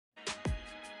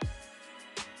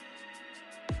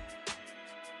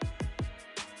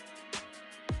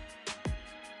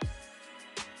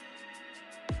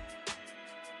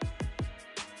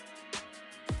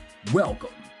Welcome,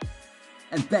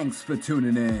 and thanks for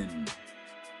tuning in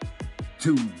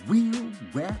to Real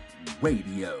Rap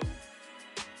Radio.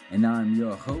 And I'm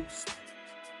your host,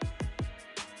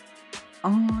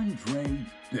 Andre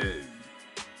Boo.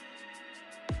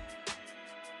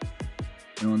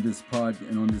 And on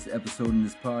this episode in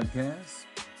this podcast,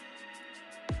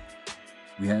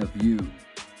 we have you,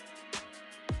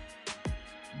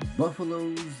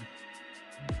 Buffalo's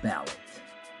Ballot.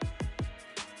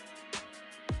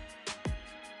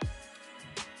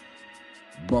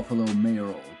 Buffalo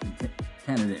mayoral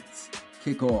candidates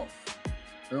kick off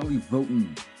early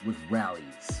voting with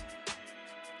rallies.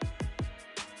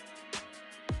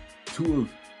 Two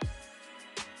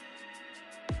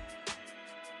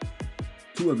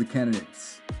of the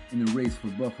candidates in the race for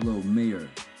Buffalo mayor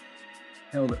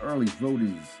held early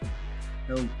voting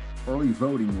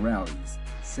rallies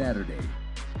Saturday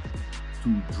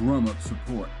to drum up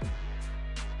support.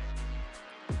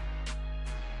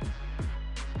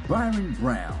 Byron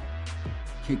Brown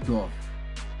kicked off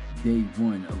day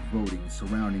one of voting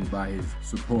surrounded by his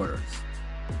supporters.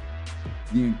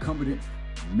 The incumbent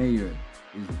mayor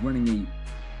is running a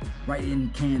write-in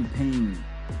campaign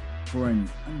for an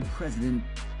unprecedented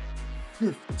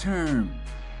fifth term.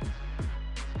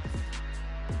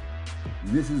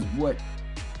 This is what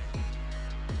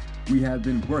we have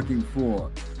been working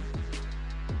for.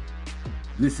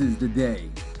 This is the day.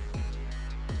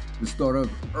 The start of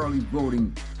early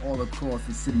voting all across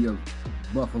the city of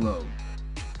Buffalo,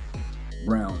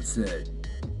 Brown said.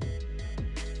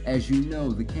 As you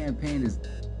know, the campaign is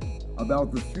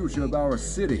about the future of our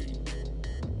city.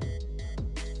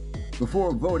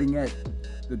 Before voting at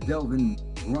the Delvin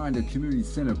Grinder Community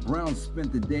Center, Brown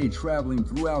spent the day traveling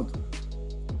throughout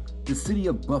the city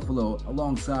of Buffalo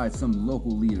alongside some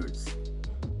local leaders.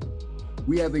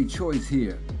 We have a choice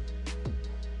here.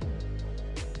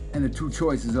 And the two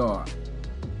choices are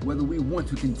whether we want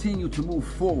to continue to move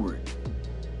forward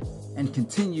and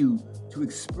continue to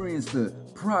experience the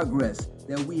progress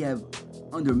that we have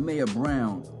under Mayor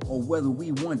Brown, or whether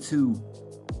we want to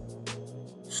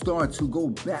start to go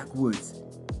backwards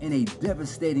in a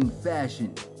devastating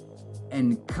fashion.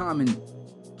 And common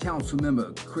council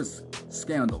member Chris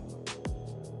Scandal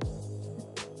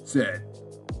said.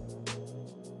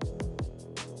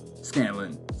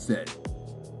 Scanlon said.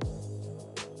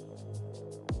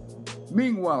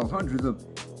 Meanwhile, hundreds of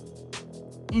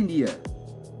India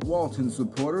Walton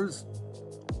supporters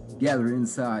gathered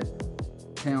inside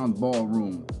town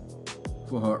ballroom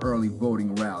for her early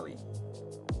voting rally.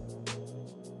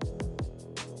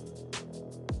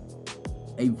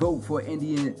 A vote for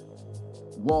India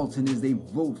Walton is a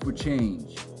vote for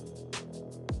change.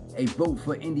 A vote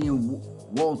for India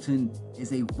Walton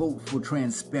is a vote for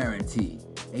transparency.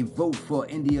 A vote for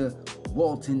India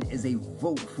Walton is a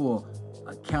vote for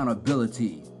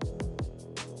accountability.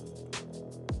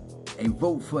 A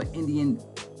vote for India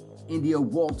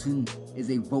Walton is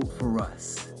a vote for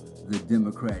us, the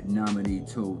Democrat nominee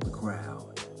told the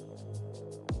crowd.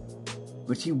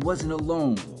 But she wasn't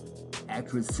alone.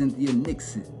 Actress Cynthia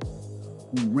Nixon,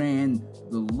 who ran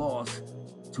the loss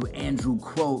to Andrew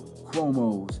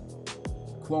Cuomo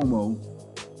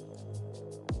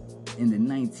in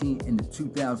the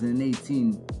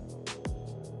 2018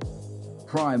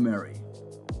 primary,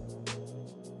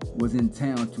 was in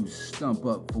town to stump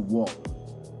up for Walton,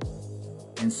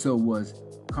 and so was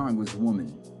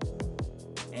Congresswoman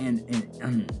and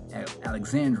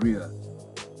Alexandria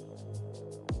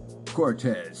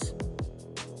Cortez.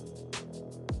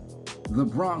 The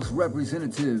Bronx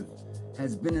representative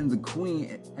has been in the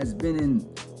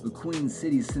Queen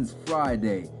City since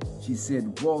Friday. She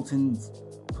said Walton's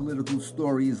political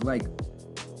story is like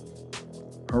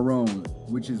her own,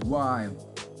 which is why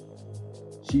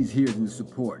she's here to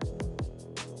support.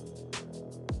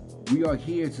 We are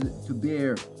here to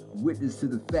bear witness to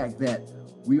the fact that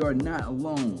we are not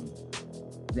alone,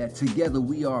 that together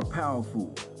we are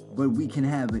powerful, but we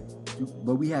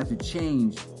have to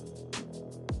change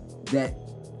that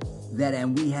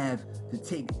and we have to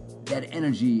take that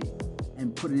energy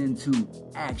and put it into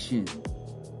action,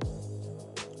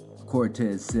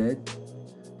 Cortez said.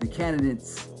 The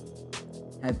candidates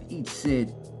have each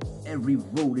said every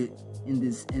vote in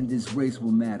this race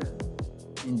will matter.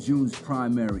 In June's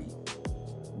primary,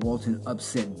 Walton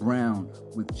upset Brown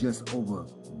with just over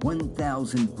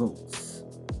 1,000 votes.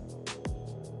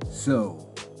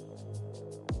 So,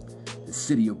 the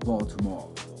city of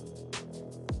Baltimore,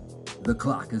 the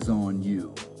clock is on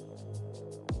you.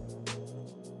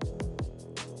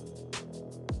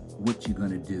 What you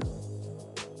gonna do?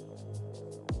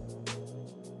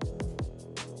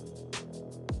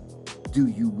 Do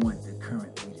you want the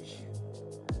current leadership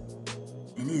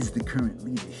Is the current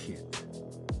leadership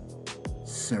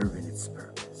serving its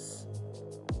purpose?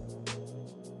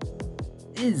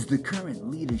 Is the current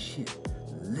leadership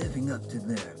living up to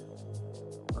their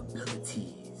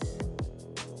abilities?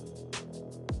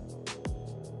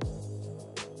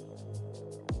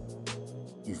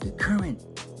 Is the current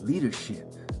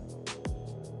leadership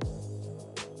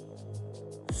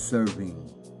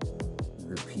serving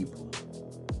the people?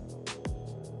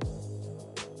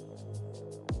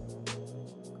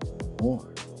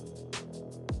 Or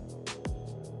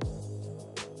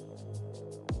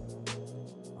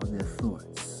are there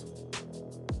thoughts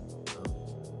of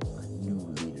a new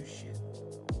leadership?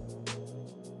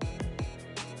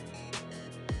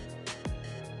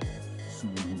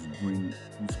 Someone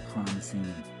who's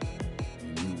promising a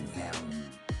new value.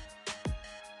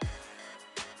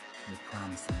 They're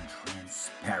promising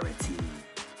transparency.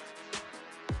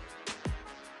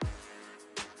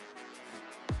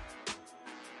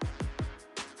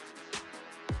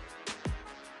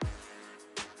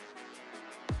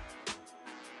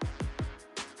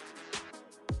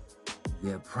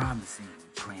 They're promising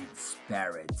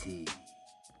transparency.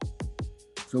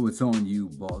 So it's on you,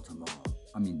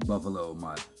 Buffalo,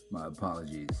 my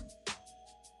apologies.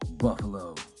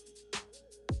 Buffalo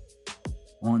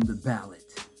on the ballot.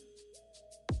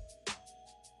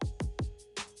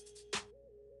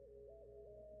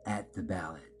 At the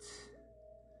ballot.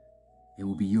 It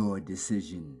will be your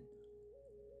decision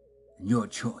and your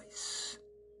choice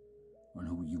on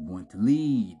who you want to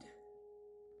lead.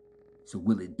 So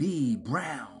will it be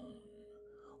Brown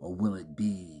or will it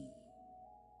be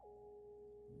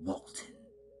Walton?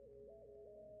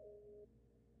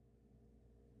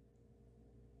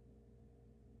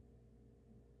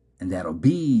 And that'll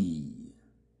be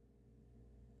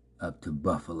up to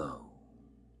Buffalo.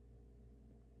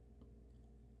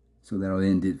 So that'll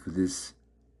end it for this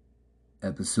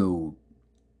episode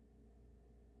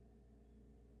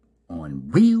on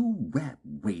Real Rap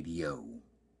Radio.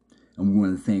 And we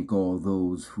want to thank all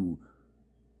those who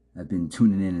have been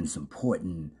tuning in and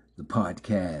supporting the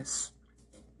podcast.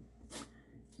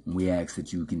 And we ask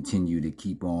that you continue to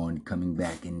keep on coming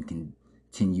back and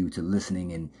continue to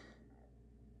listening, and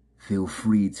feel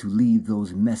free to leave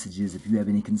those messages if you have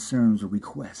any concerns or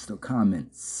requests or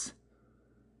comments.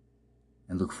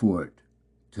 And look forward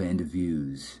to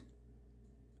interviews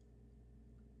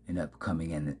in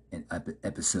upcoming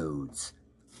episodes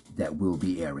that will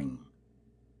be airing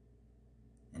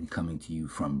and coming to you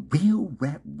from Real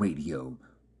Rap Radio.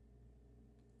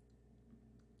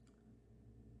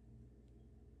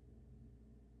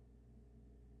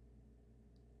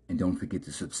 And don't forget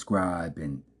to subscribe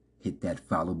and hit that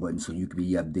follow button so you can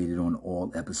be updated on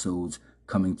all episodes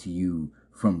coming to you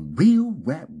from Real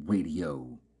Rap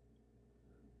Radio.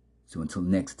 So until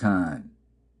next time,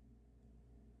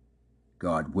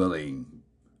 God willing,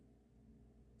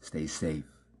 stay safe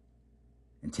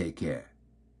and take care.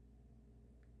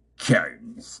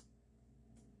 Kings.